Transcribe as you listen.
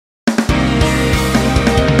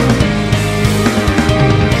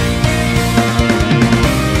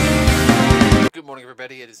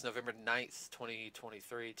everybody. It is November 9th,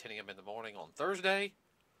 2023, 10 a.m. in the morning on Thursday.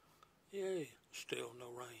 Yay, still no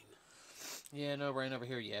rain. Yeah, no rain over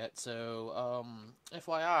here yet. So,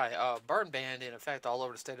 FYI, burn ban in effect all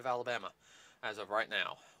over the state of Alabama as of right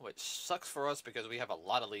now, which sucks for us because we have a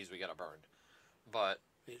lot of leaves we gotta burn. But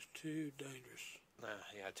it's too dangerous.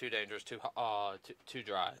 Yeah, too dangerous, too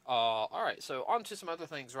dry. All right, so on to some other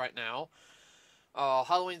things right now.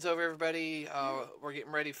 Halloween's over, everybody. We're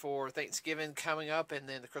getting ready for Thanksgiving coming up, and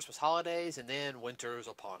then the Christmas holidays, and then winter's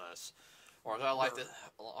upon us. Or as I like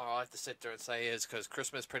to sit there and say is because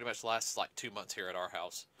Christmas pretty much lasts like 2 months here at our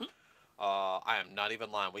house. I am not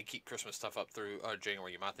even lying. We keep Christmas stuff up through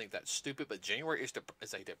January. You might think that's stupid, but January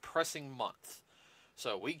is a depressing month.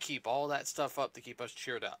 So we keep all that stuff up to keep us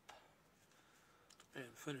cheered up. And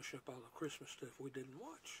finish up all the Christmas stuff we didn't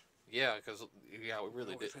watch. Yeah, because we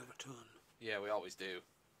really did. Have a ton. Yeah, we always do.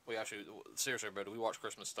 We actually, seriously, everybody, we watch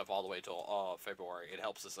Christmas stuff all the way till February. It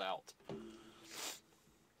helps us out.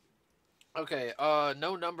 Okay,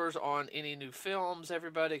 no numbers on any new films,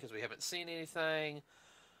 everybody, because we haven't seen anything.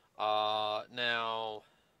 Now...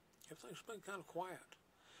 Everything's been kind of quiet.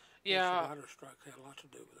 Yeah. The writer's strike had a lot to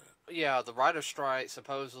do with that. Yeah, the writer's strike,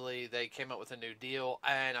 supposedly, they came up with a new deal,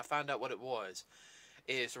 and I found out what it was.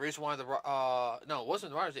 It's the reason why no, it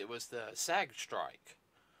wasn't the writers, it was the SAG strike.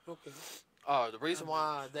 Okay. The reason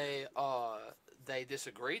why they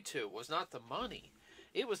disagreed to it was not the money.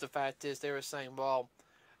 It was the fact is they were saying, well,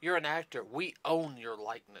 you're an actor. We own your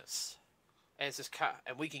likeness. And it's just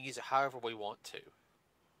and we can use it however we want to.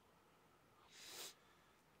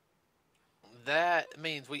 That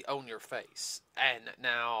means we own your face. And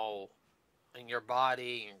now, in your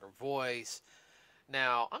body, in your voice.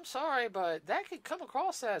 Now, I'm sorry, but that could come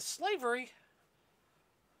across as slavery.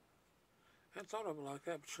 I thought of it like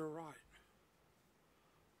that, but you're right.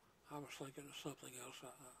 I was thinking of something else.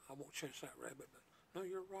 I won't chase that rabbit, but no,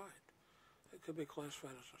 you're right. It could be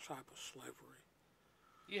classified as a type of slavery.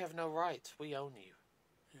 You have no rights. We own you.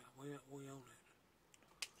 Yeah, we own it.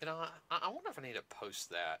 You know, I wonder if I need to post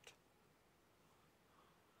that.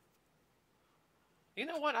 You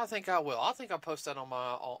know what? I think I will. I think I'll post that on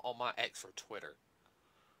my X or Twitter.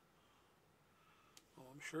 Well,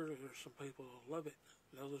 I'm sure that there's some people who love it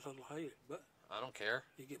and others that'll hate it, but I don't care.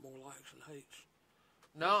 You get more likes than hates.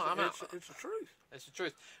 No, it's the truth. It's the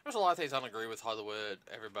truth. There's a lot of things I don't agree with Hollywood,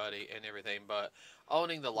 everybody, and everything, but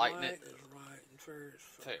owning the likeness... Right is right, and fair is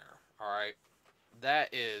fair. All right?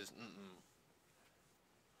 That is...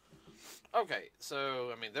 Okay,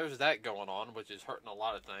 so, I mean, there's that going on, which is hurting a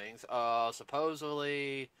lot of things.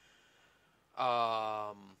 Supposedly,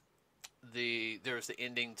 there's the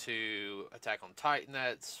ending to Attack on Titan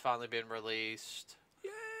that's finally been released.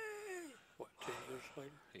 Yay! What, 10 years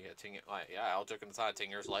later? Yeah, I'll joke aside, 10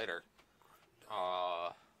 years later.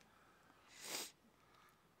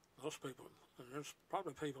 Those people, and there's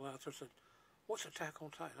probably people out there that said, what's Attack on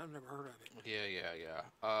Titan? I've never heard of it.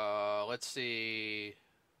 Yeah. Let's see.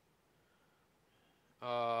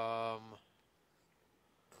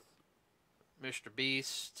 Mr.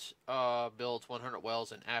 Beast builds 100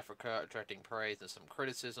 wells in Africa, attracting praise and some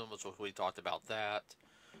criticism, which we talked about that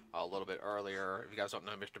a little bit earlier. If you guys don't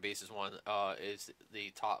know, Mr. Beast is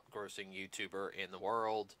the top grossing YouTuber in the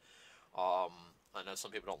world. I know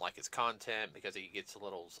some people don't like his content because he gets a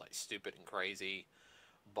little stupid and crazy,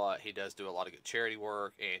 but he does do a lot of good charity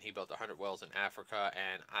work, and he built 100 wells in Africa,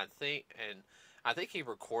 and I think he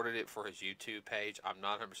recorded it for his YouTube page. I'm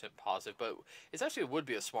not 100% positive, but it would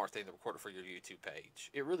be a smart thing to record it for your YouTube page.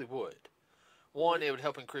 It really would. One, it would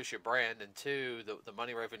help increase your brand, and two, the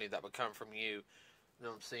money revenue that would come from you, you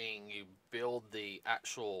know what I'm saying, you build the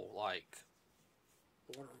actual,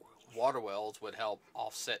 water wells would help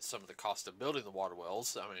offset some of the cost of building the water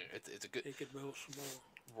wells. I mean, it's a good... He could build some more.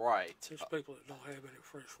 Right. There's people that don't have any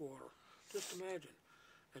fresh water. Just imagine.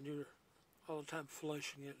 And you're all the time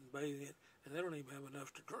flushing it and bathing it, and they don't even have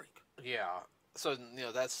enough to drink. Yeah. So,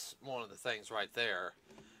 that's one of the things right there.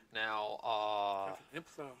 Now,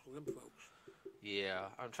 empathize with them folks. Yeah.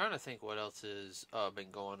 I'm trying to think what else has been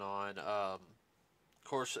going on. Of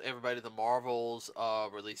course, everybody, the Marvels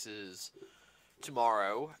releases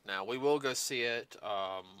tomorrow. Now, we will go see it.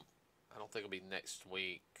 I don't think it'll be next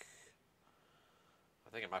week. I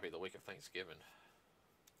think it might be the week of Thanksgiving.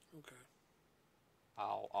 Okay.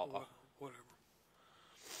 Whatever.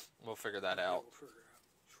 We'll figure that out.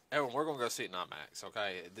 Everyone, we're going to go see it in IMAX,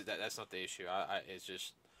 okay? That's not the issue. It's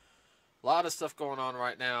just a lot of stuff going on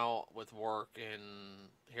right now with work and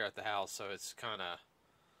here at the house, so it's kind of...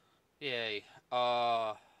 Yay.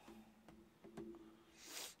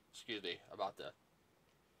 Excuse me about that.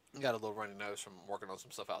 Got a little runny nose from working on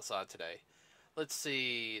some stuff outside today. let's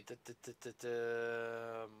see.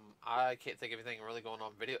 I can't think of anything really going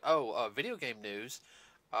on video. Oh, video game news.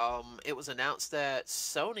 It was announced that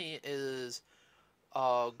Sony is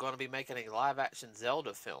going to be making a live action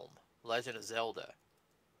Zelda film, Legend of Zelda.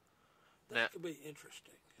 Now, That could be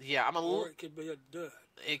interesting. yeah, Or it could be a dud.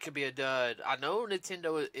 It could be a dud. I know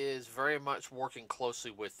Nintendo is very much working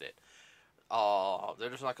closely with it. They're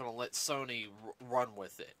just not going to let Sony run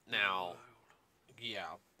with it. Now,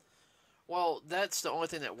 yeah. Well, that's the only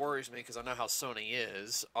thing that worries me because I know how Sony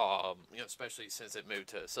is. Especially since it moved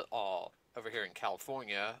to over here in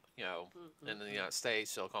California, in the United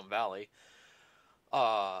States, Silicon Valley.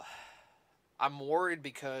 I'm worried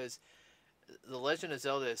because The Legend of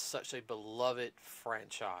Zelda is such a beloved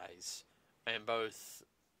franchise, and both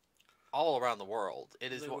all around the world.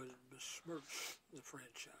 It is They what would besmirch the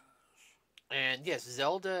franchise. And yes,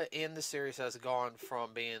 Zelda in the series has gone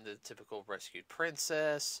from being the typical rescued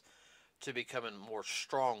princess to becoming more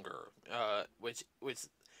stronger, which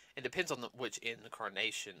it depends on which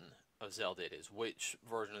incarnation of Zelda it is, which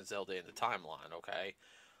version of Zelda in the timeline. Okay,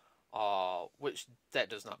 which that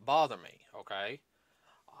does not bother me. Okay,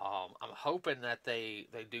 I'm hoping that they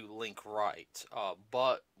do Link right,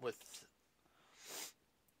 but with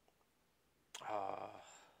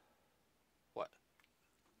what?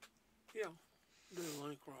 Yeah, do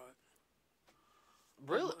Link right.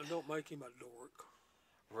 Really? Don't make him a dork.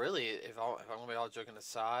 Really, if I'm gonna be all joking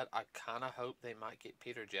aside, I kind of hope they might get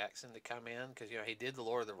Peter Jackson to come in because he did the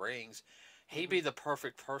Lord of the Rings. He'd be the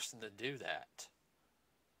perfect person to do that.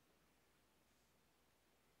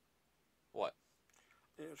 What?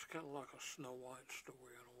 It's kind of like a Snow White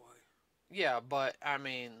story in a way. Yeah, but I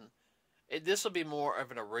mean, this will be more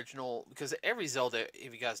of an original because every Zelda,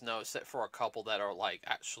 if you guys know, except for a couple that are like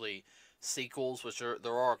actually sequels, which there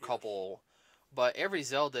are a couple, but every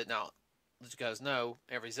Zelda now. As you guys know,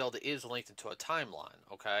 every Zelda is linked into a timeline,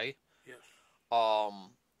 okay? Yes.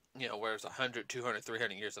 Whereas 100, 200,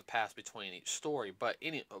 300 years have passed between each story. But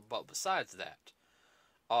besides that,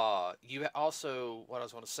 you also, what I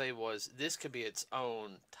was going to say was, this could be its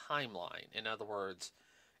own timeline. In other words,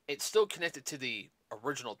 it's still connected to the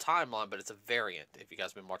original timeline, but it's a variant, if you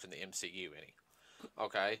guys have been watching the MCU any.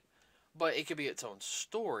 Okay? But it could be its own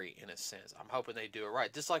story, in a sense. I'm hoping they do it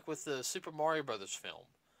right. Just like with the Super Mario Brothers film.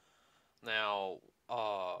 Now,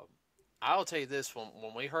 I'll tell you this: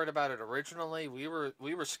 when we heard about it originally, we were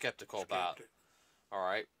skeptical about it. All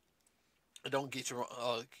right, don't get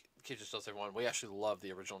yourself everyone. We actually love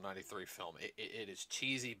the original '93 film. It is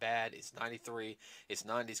cheesy, bad. It's '93. It's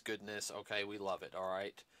 '90s goodness. Okay, we love it. All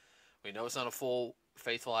right, we know it's not a full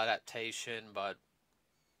faithful adaptation, but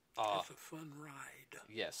it's a fun ride.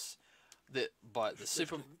 Yes,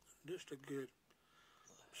 just a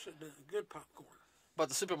good popcorn. But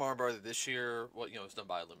the Super Mario Bros. This year, was done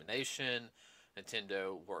by Illumination.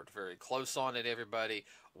 Nintendo worked very close on it. Everybody,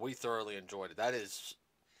 we thoroughly enjoyed it.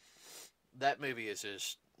 That movie is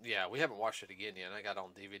just, we haven't watched it again yet. I got it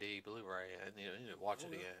on DVD, Blu-ray, and you need to watch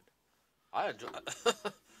it again. I enjoy.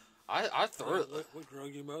 I thoroughly. We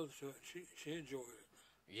drug your mother to it. She enjoyed it.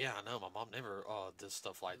 Yeah, I know. My mom never does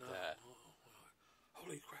stuff like that.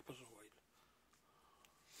 Holy crap, is a weight.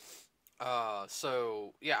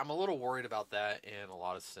 I'm a little worried about that in a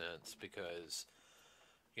lot of sense because,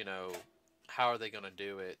 how are they going to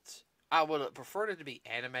do it? I would have preferred it to be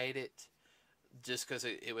animated just because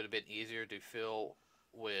it would have been easier to fill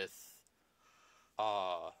with,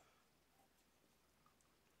 I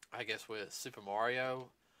guess with Super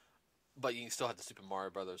Mario, but you can still have the Super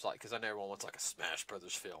Mario Brothers, because I know everyone wants a Smash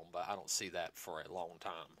Brothers film, but I don't see that for a long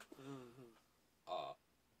time. Mm-hmm.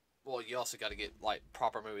 Well, you also got to get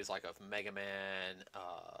proper movies of Mega Man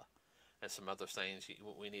and some other things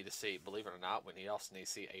we need to see. Believe it or not, we also need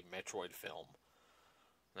to see a Metroid film.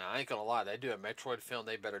 Now, I ain't gonna lie, they do a Metroid film,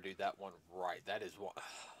 they better do that one right. That is one.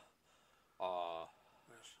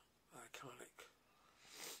 That's iconic.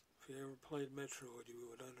 If you ever played Metroid, you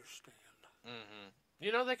would understand.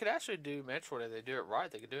 Mm-hmm. They could actually do Metroid if they do it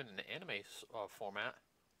right. They could do it in an anime format.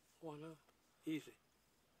 Why not? Easy.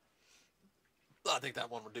 I think that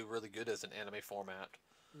one would do really good as an anime format.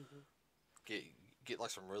 Mm-hmm. Get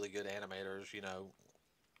some really good animators,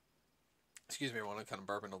 Excuse me, everyone, I'm kind of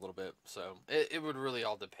burping a little bit. So it would really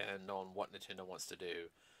all depend on what Nintendo wants to do.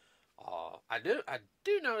 I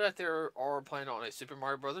do know that they are planning on a Super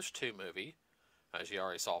Mario Brothers 2 movie, as you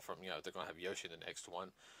already saw from they're going to have Yoshi in the next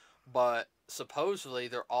one. But supposedly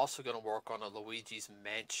they're also going to work on a Luigi's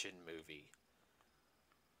Mansion movie.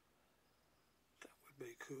 That would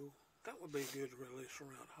be cool. That would be good to release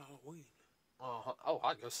around Halloween.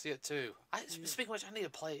 I'd go see it too. Speaking of which, I need to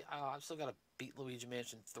play. I've still got to beat Luigi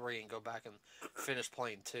Mansion 3 and go back and finish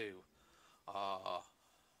playing 2. Uh,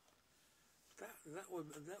 That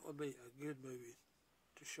would be a good movie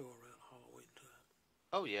to show around Halloween time.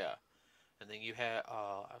 oh yeah, and then you had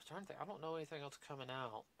I was trying to think. I don't know anything else coming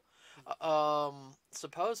out.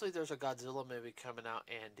 Supposedly there's a Godzilla movie coming out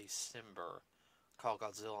in December called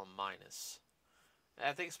Godzilla Minus.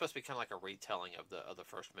 I think it's supposed to be kind of like a retelling of the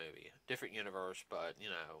first movie, different universe, but you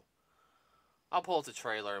know, I'll pull up the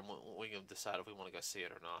trailer and we can decide if we want to go see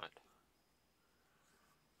it or not.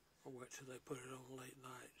 Or wait till they put it on late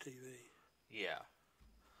night TV. Yeah.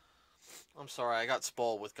 I'm sorry, I got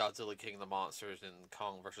spoiled with Godzilla King of the Monsters and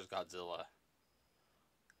Kong versus Godzilla.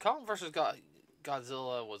 Kong versus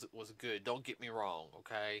Godzilla was good. Don't get me wrong,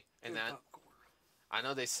 okay? And Good that popcorn. I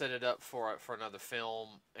know they set it up for another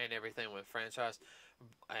film and everything with franchise.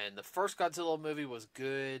 And the first Godzilla movie was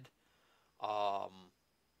good.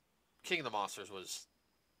 King of the Monsters was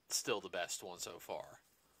still the best one so far.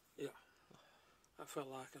 Yeah. I felt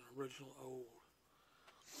like an original old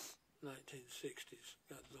 1960s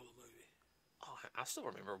Godzilla movie. Oh, I still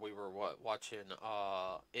remember we were watching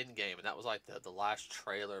Endgame, and that was like the last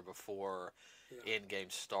trailer before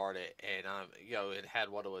Endgame started, and it had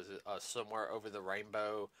what it was Somewhere Over the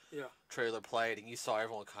Rainbow trailer played, and you saw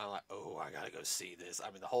everyone kind of like, oh, I gotta go see this.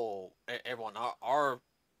 I mean, everyone, our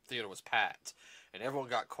theater was packed, and everyone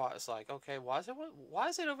got quiet. It's like, okay, why is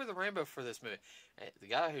it Over the Rainbow for this movie? And the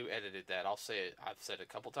guy who edited that, I've said it a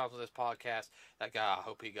couple times on this podcast. That guy, I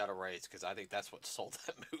hope he got a raise because I think that's what sold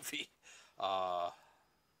that movie. That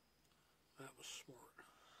was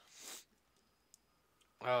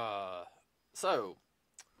smart. So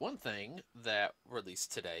one thing that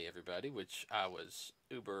released today, everybody, which I was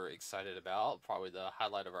uber excited about, probably the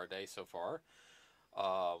highlight of our day so far.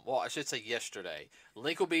 Well, I should say yesterday.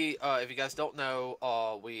 Link will be, if you guys don't know,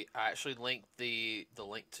 I actually linked the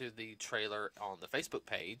link to the trailer on the Facebook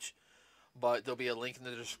page, but there'll be a link in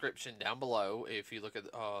the description down below. If you look at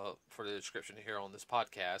for the description here on this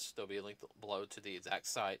podcast, there'll be a link below to the exact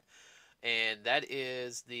site, and that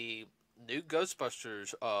is the new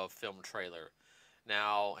Ghostbusters film trailer.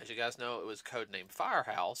 Now, as you guys know, it was codenamed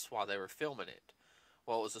Firehouse while they were filming it.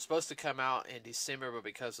 Well, it was supposed to come out in December, but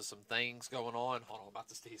because of some things going on, hold on about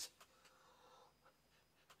this, Steve.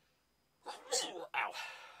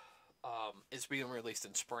 Ow. It's being released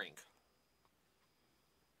in spring.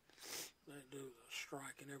 They do the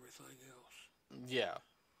strike and everything else. Yeah.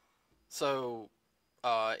 So,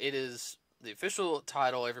 it is the official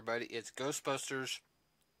title, everybody. It's Ghostbusters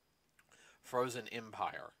Frozen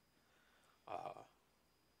Empire.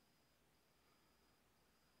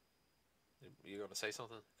 You going to say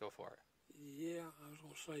something? Go for it. Yeah, I was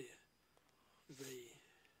going to say the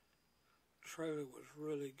trailer was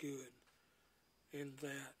really good in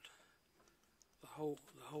that the whole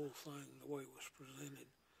thing, the way it was presented,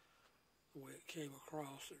 the way it came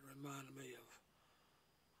across, it reminded me of,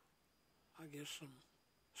 I guess, some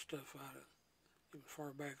stuff out of even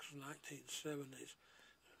far back as the 1970s.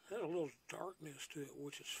 It had a little darkness to it,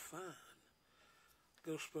 which is fine.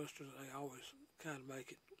 Ghostbusters, they always kind of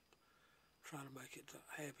try to make it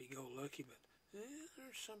happy-go-lucky, but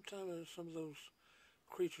there's sometimes some of those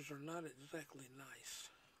creatures are not exactly nice.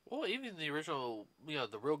 Well, even the original,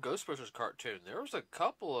 the real Ghostbusters cartoon, there was a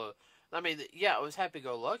couple of, it was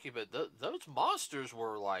happy-go-lucky, but those monsters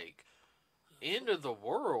were like end of the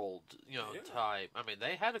world, type. I mean,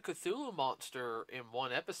 they had a Cthulhu monster in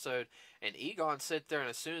one episode, and Egon sat there, and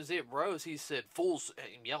as soon as it rose, he said,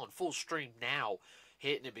 yelling full stream now,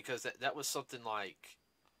 hitting it, because that was something like,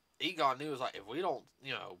 Egon knew, was like, if we don't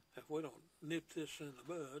nip this in the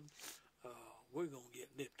bud, we're going to get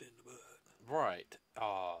nipped in the bud. Right.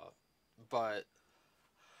 But,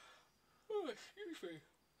 excuse me.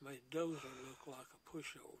 Made Dozer look like a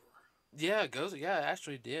pushover. Yeah, Gozer, it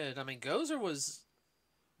actually did. I mean, Gozer was,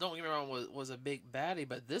 don't get me wrong, was a big baddie,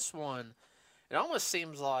 but this one, it almost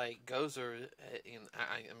seems like Gozer,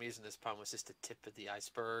 I'm using this pun, was just the tip of the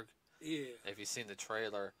iceberg. Yeah. If you've seen the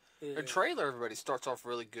trailer. Yeah. The trailer, everybody, starts off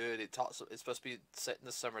really good. It's supposed to be set in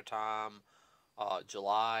the summertime,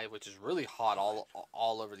 July, which is really hot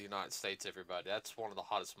all over the United States, everybody. That's one of the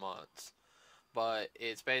hottest months. But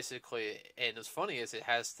it's basically, and what's funny is it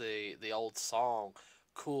has the old song,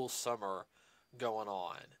 Cool Summer, going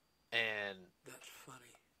on. And that's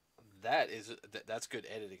funny. That's good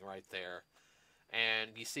editing right there.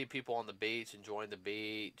 And you see people on the beach enjoying the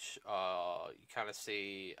beach. You kind of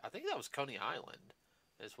see, I think that was Coney Island,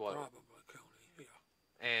 is what. Probably Coney, yeah.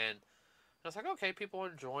 And I was like, okay, people are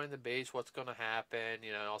enjoying the beach. What's going to happen?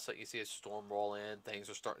 All of a sudden you see a storm roll in. Things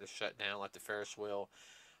are starting to shut down, like the Ferris wheel.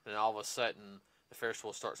 And then all of a sudden, the Ferris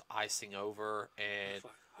wheel starts icing over, and it's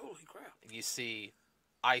like, holy crap! You see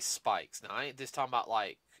ice spikes. Now I ain't just talking about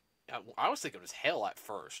like I was thinking it was hell at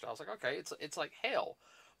first. I was like, okay, it's like hell.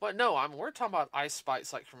 But no, we're talking about ice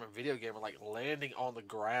spikes like from a video game, like landing on the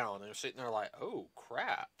ground, and they're sitting there like, oh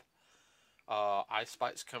crap, ice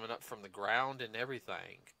spikes coming up from the ground and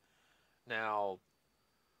everything. Now,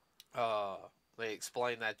 they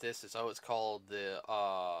explain that this is it's called the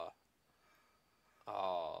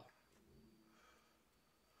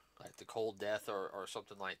like the cold death or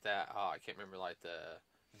something like that. I can't remember, like the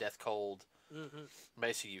death cold. Mm-hmm.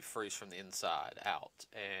 Basically, you freeze from the inside out,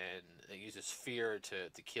 and it uses fear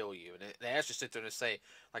to kill you. And they actually sit there and say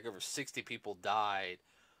like over 60 people died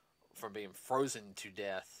from being frozen to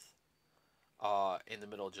death in the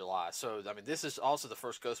middle of July. So I mean, this is also the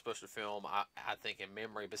first Ghostbuster film I think in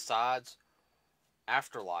memory, besides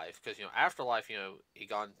Afterlife, because Afterlife,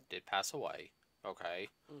 Egon did pass away. Okay.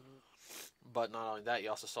 Mm-hmm. But not only that, you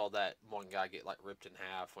also saw that one guy get like ripped in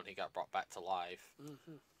half when he got brought back to life.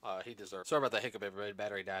 Mm-hmm. He deserved. Sorry about the hiccup, everybody.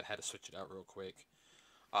 Battery died. Had to switch it out real quick.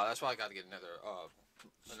 That's why I got to get another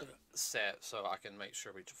set so I can make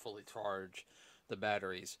sure we fully charge the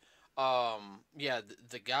batteries. Yeah,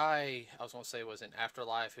 the guy I was gonna say was in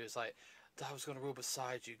Afterlife. He was like, I was gonna roll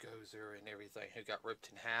beside you, Gozer, and everything. Who got ripped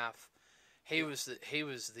in half. He was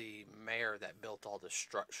the mayor that built all the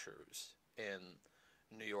structures in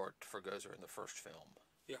New York for Gozer in the first film.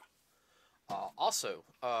 Yeah. Also,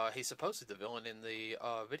 he's supposedly the villain in the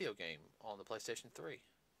video game on the PlayStation 3.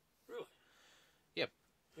 Really? Yep.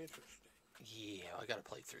 Interesting. Yeah, I gotta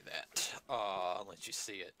play through that. I'll let you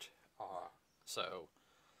see it.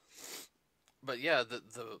 But yeah,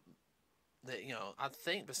 I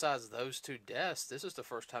think besides those two deaths, this is the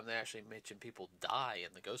first time they actually mention people die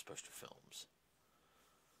in the Ghostbuster films.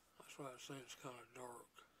 That's why I say it's kind of dark.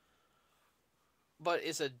 But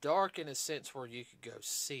it's a dark in a sense where you could go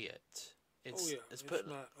see it. It's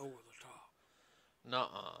not over the top.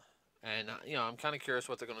 Nuh-uh. And I'm kind of curious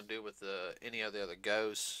what they're going to do with any of the other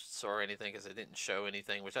ghosts or anything, because they didn't show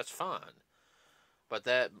anything, which that's fine. But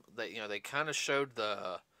they kind of showed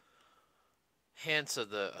the hints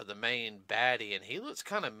of the main baddie, and he looks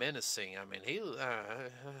kind of menacing. I mean,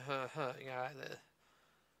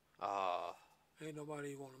 Ain't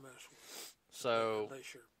nobody you want to mess with. So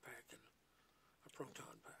unless you're packing a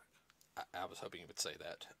proton pack. I was hoping you would say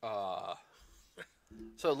that.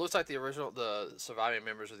 So it looks like the surviving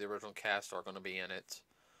members of the original cast are going to be in it.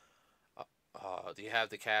 You have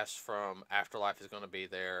the cast from Afterlife is going to be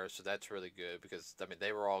there, so that's really good because I mean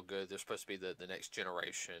they were all good. They're supposed to be the next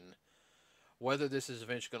generation. Whether this is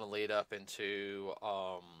eventually going to lead up into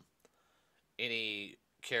any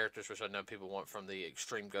characters, which I know people want from the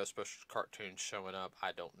Extreme Ghostbusters cartoon showing up,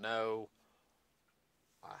 I don't know.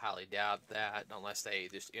 I highly doubt that unless they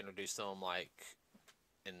just introduce them like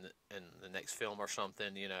in the next film or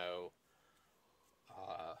something,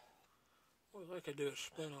 Well, they could do a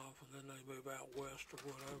spin-off and then they move out west or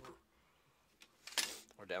whatever.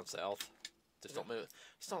 Or down south. Don't move.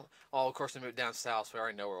 Oh, of course they moved down south, so we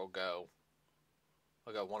already know where we'll go.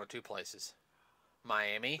 We'll go one or two places.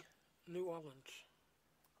 Miami. New Orleans.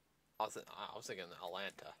 I was thinking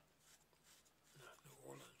Atlanta. No, New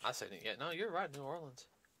Orleans. I said, yeah, no, you're right, New Orleans.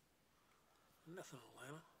 Nothing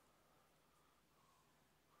Atlanta.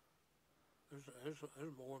 There's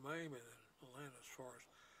more Miami than Atlanta as far as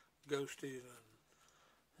ghosties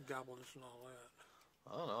and goblins and all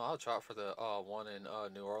that. I don't know. I'll try it for the one in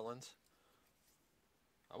New Orleans.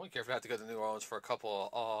 I wouldn't care if I have to go to New Orleans for a couple,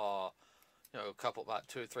 about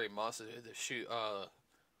 2 or 3 months to shoot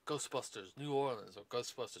Ghostbusters New Orleans or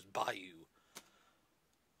Ghostbusters Bayou.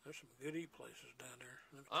 There's some good eat places down there.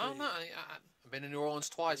 I don't know. I've been to New Orleans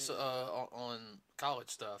twice on college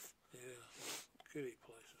stuff. Yeah, good eat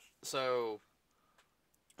places. So,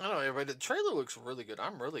 I don't know, everybody. The trailer looks really good.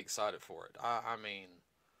 I'm really excited for it. I mean,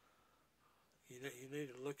 you need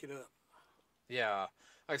to look it up. Yeah,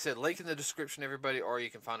 like I said, link in the description, everybody, or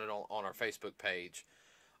you can find it on our Facebook page.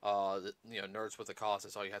 Nerds with a Cause.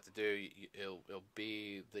 That's all you have to do. It'll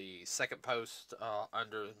be the second post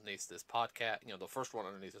underneath this podcast. The first one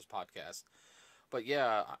underneath this podcast. But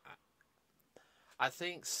yeah, I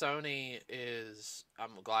think Sony is.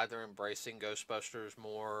 I'm glad they're embracing Ghostbusters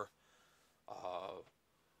more.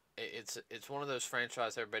 It's one of those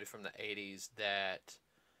franchises, everybody from the '80s that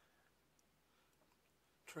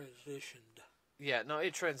transitioned. Yeah, no,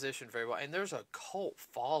 it transitioned very well, and there's a cult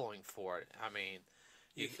following for it. I mean,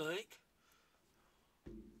 you think?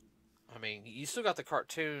 I mean, you still got the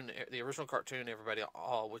cartoon, the original cartoon, everybody,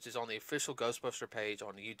 which is on the official Ghostbuster page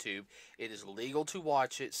on YouTube. It is legal to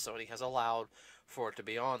watch it. Sony has allowed for it to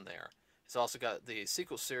be on there. It's also got the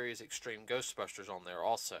sequel series, Extreme Ghostbusters, on there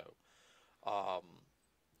also. Well,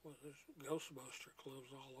 there's Ghostbuster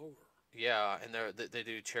clubs all over. Yeah, and they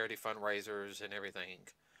do charity fundraisers and everything.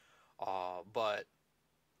 But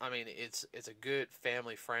I mean, it's a good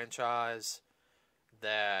family franchise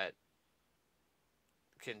that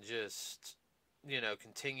can just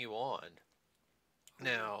continue on.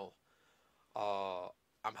 Now, uh,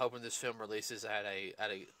 I'm hoping this film releases at a.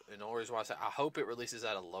 And the only reason why I say I hope it releases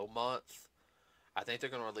at a low month. I think they're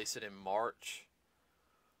going to release it in March.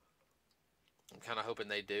 I'm kind of hoping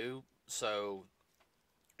they do, so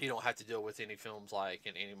you don't have to deal with any films like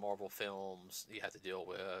in any Marvel films you have to deal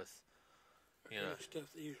with.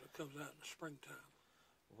 Stuff that usually comes out in the springtime.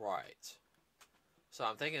 Right. So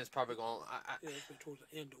I'm thinking it's probably going. It's been towards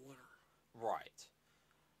the end of winter. Right.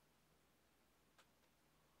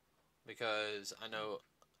 Because I know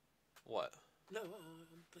what. No,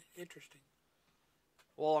 interesting.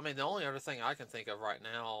 Well, I mean, the only other thing I can think of right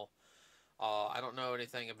now, I don't know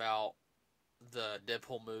anything about the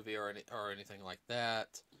Deadpool movie or anything like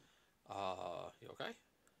that. You okay?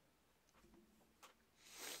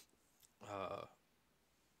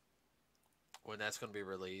 When that's going to be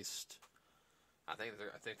released, I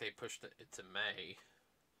think they pushed it to May.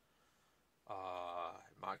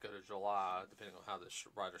 It might go to July, depending on how this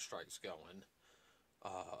writer strike's going.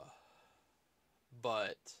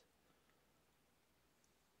 But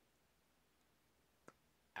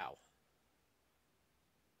ow.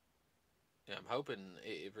 Yeah, I'm hoping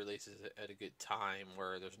it releases at a good time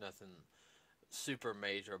where there's nothing super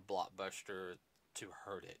major blockbuster to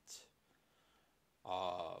hurt it.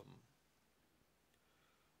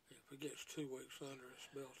 If it gets 2 weeks under its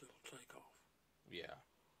belt, it'll take off. Yeah.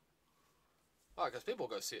 Oh, because people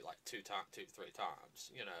go see it like 2 to 3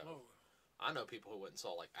 times. Oh. I know people who went and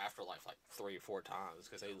saw like Afterlife like 3 or 4 times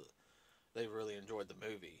because they really enjoyed the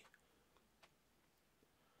movie.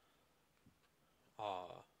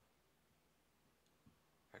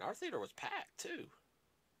 And our theater was packed too.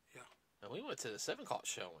 Yeah. And we went to the 7 o'clock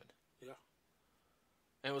showing. Yeah.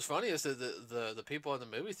 And what's funny is that the people in the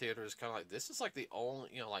movie theater is kind of like, this is like the only,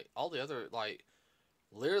 like all the other, like,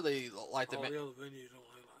 literally, like all the other venues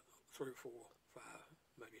only had like 3, 4, 5,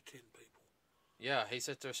 maybe 10 people. Yeah, he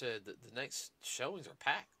sat there and said that the next showings are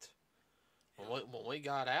packed. Yeah. When we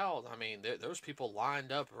got out, I mean, there was people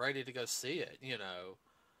lined up ready to go see it,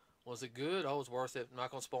 Was it good? Oh, it was worth it. I'm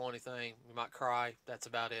not going to spoil anything. You might cry. That's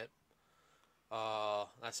about it.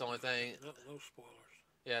 That's the only thing. No spoilers.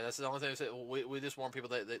 Yeah, that's the only thing. We just warn people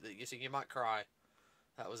that you might cry.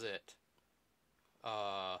 That was it.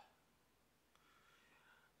 Yeah,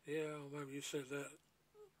 maybe you said that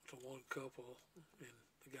to one couple, and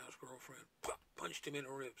the guy's girlfriend punched him in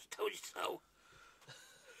the ribs. Told you so.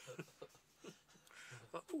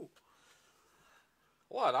 Ooh.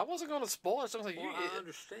 What? I wasn't going to spoil it. I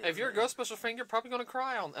understand. If you're a Ghostbuster fan, you're probably going to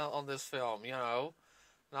cry on this film.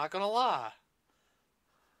 Not going to lie.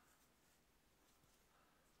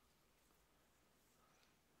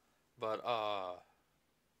 But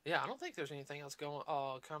yeah, I don't think there's anything else coming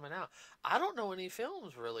out. I don't know any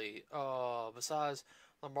films really besides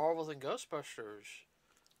the Marvels and Ghostbusters.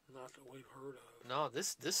 Not that we've heard of. No,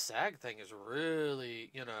 this SAG thing is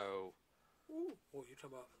really, Ooh, boy, you're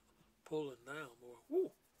talking about pulling down, boy.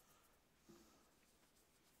 Ooh.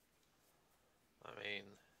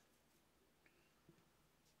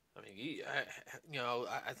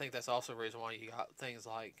 I think that's also the reason why you got things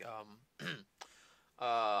like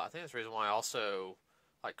I think that's the reason why also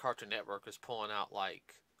like Cartoon Network is pulling out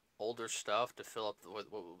like older stuff to fill up what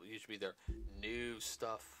used to be their new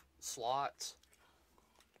stuff slots.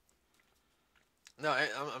 No,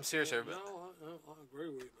 I'm serious here. No, I agree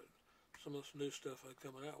with you, but some of this new stuff that's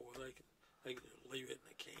coming out, well, they can just leave it in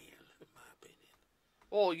the can, in my opinion.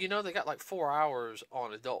 Well, they got like 4 hours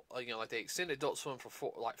on adult. Like they extended Adult Swim for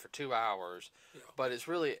 2 hours, Yeah. but it's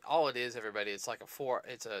really all it is. Everybody, it's like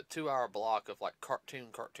it's a 2 hour block of like cartoon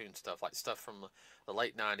stuff, like stuff from the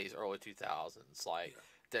late '90s, early 2000s, like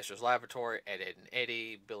Dexter's Laboratory, Ed, Edd and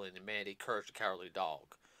Eddy, Billy and Mandy, Courage the Cowardly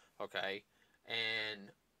Dog. Okay,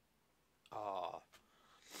 and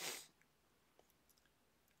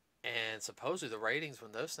supposedly the ratings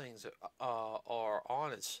when those things are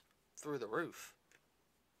on is through the roof.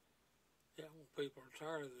 Yeah, well, people are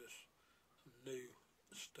tired of this new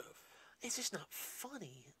stuff. It's just not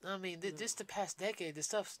funny. I mean, just the past decade, this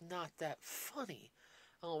stuff's not that funny.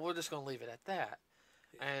 We're just going to leave it at that.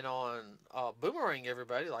 Yeah. And on Boomerang,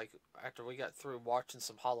 everybody, like, after we got through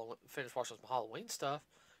finished watching some Halloween stuff,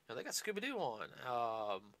 they got Scooby-Doo on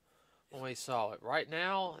when we saw it. Right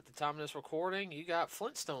now, at the time of this recording, you got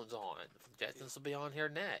Flintstones on. Jetsons will be on here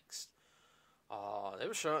next. They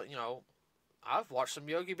were showing, I've watched some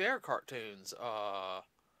Yogi Bear cartoons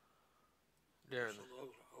during. Some of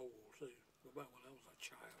those are old too. Go back when I was a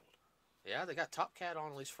child. Yeah, they got Top Cat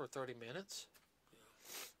on at least for 30 minutes.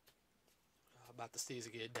 About to sneeze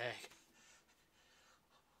again, dang.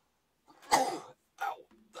 Ow,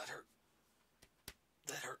 that hurt.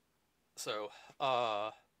 That hurt. So,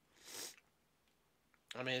 I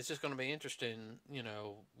mean, it's just going to be interesting, you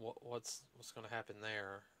know, what's going to happen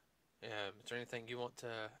there. Is there anything you want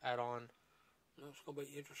to add on? No, it's going to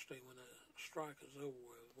be interesting when the strike is over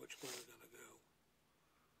with, which way they're going to go.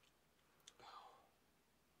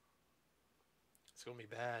 It's going to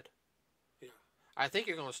be bad. Yeah. I think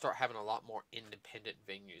you're going to start having a lot more independent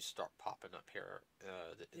venues start popping up here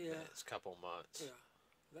in the next couple months. Yeah,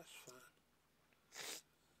 that's fine.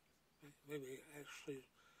 Maybe actually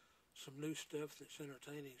some new stuff that's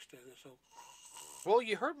entertaining instead of so. Well,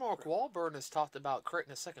 you heard Mark Wahlberg has talked about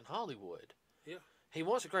creating a second Hollywood. Yeah. He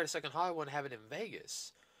wants to create a second Hollywood and have it in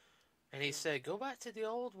Vegas. And he said, go back to the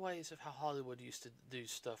old ways of how Hollywood used to do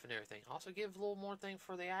stuff and everything. Also give a little more thing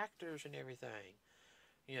for the actors and everything.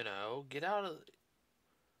 You know, get out of...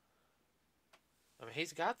 I mean,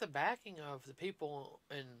 he's got the backing of the people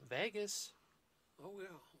in Vegas. Oh, yeah.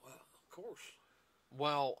 Well, of course.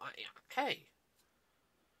 Well, hey.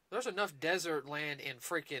 There's enough desert land in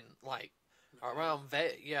freaking, like, around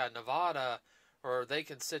Nevada, or they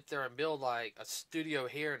can sit there and build like a studio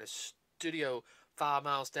here and a studio 5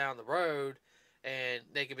 miles down the road, and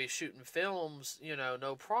they could be shooting films, you know,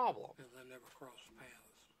 no problem. And they never cross paths.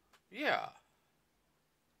 Yeah.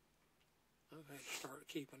 Okay, start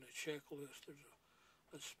keeping a checklist. There's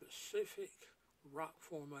a specific rock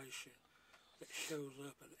formation that shows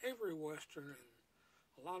up in every Western and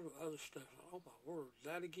a lot of other stuff. Oh my word,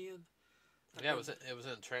 that again? Yeah, it was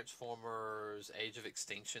in Transformers: Age of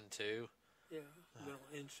Extinction too. Yeah, been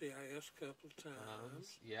on NCIS a couple of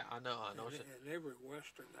times. Yeah, I know. And every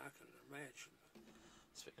Western I can imagine.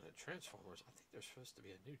 Speaking of Transformers, I think there's supposed to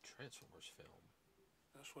be a new Transformers film.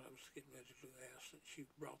 That's what I was getting ready to ask since you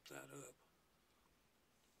brought that up.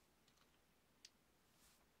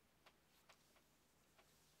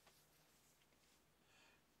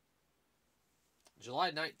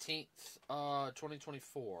 July 19th,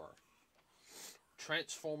 2024.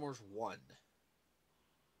 Transformers 1.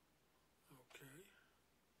 Okay.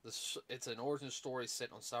 It's an origin story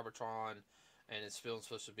set on Cybertron, and it's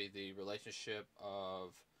supposed to be the relationship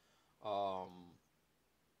of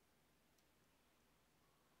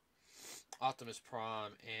Optimus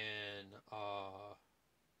Prime and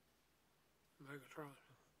Megatron.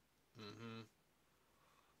 Mm-hmm.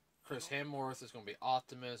 Chris Hemsworth is going to be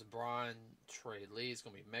Optimus. Brian Trey Lee is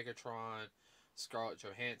going to be Megatron. Scarlett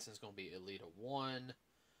Johansson is going to be Elita 1.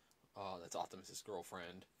 That's Optimus'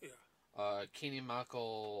 girlfriend. Yeah. Kenan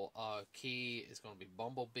Michael Key is going to be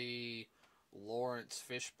Bumblebee. Lawrence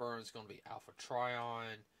Fishburne is going to be Alpha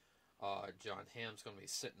Trion. John Hamm is going to be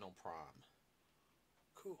Sentinel Prime.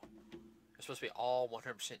 Cool. It's supposed to be all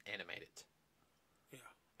 100% animated. Yeah.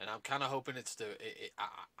 And I'm kind of hoping it's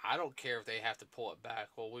I don't care if they have to pull it back.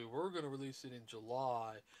 Well, we were going to release it in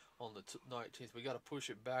July on the 19th. We got to push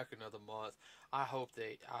it back another month. I hope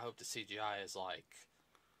the CGI is like,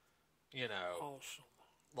 you know, awesome.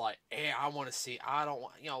 Like, hey, I want to see. I don't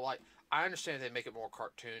want, you know, like, I understand they make it more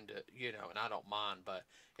cartoon to, you know, and I don't mind. But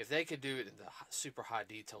if they could do it in the super high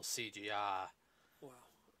detail CGI, wow.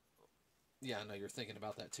 Yeah, I know you're thinking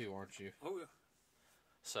about that too, aren't you? Oh yeah.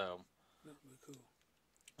 So that'd be cool.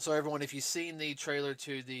 So everyone, if you've seen the trailer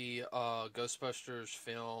to the Ghostbusters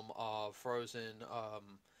film, Frozen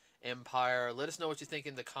Empire, let us know what you think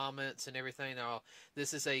in the comments and everything. Now,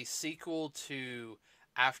 this is a sequel to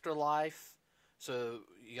Afterlife, so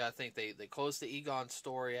you gotta think they closed the Egon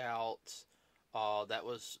story out.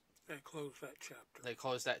 They closed that chapter. They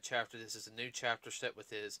closed that chapter. This is a new chapter set with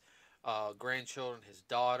his grandchildren, his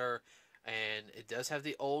daughter, and it does have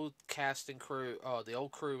the old cast and crew, the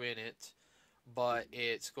old crew in it. But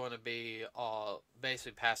it's going to be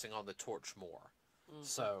basically passing on the torch more. Mm-hmm.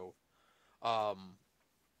 So,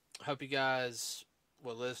 hope you guys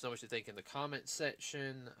will let us know what you think in the comment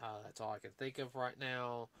section. That's all I can think of right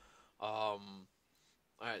now. Yeah,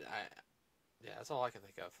 that's all I can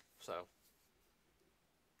think of. So,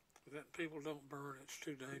 that people don't burn, it's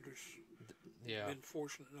too dangerous. Yeah. Been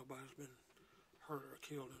fortunate nobody's been hurt or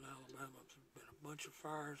killed in Alabama. There's been a bunch of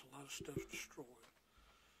fires, a lot of stuff destroyed.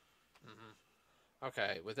 Mm-hmm.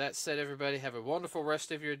 Okay, with that said, everybody, have a wonderful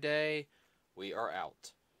rest of your day. We are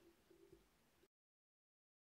out.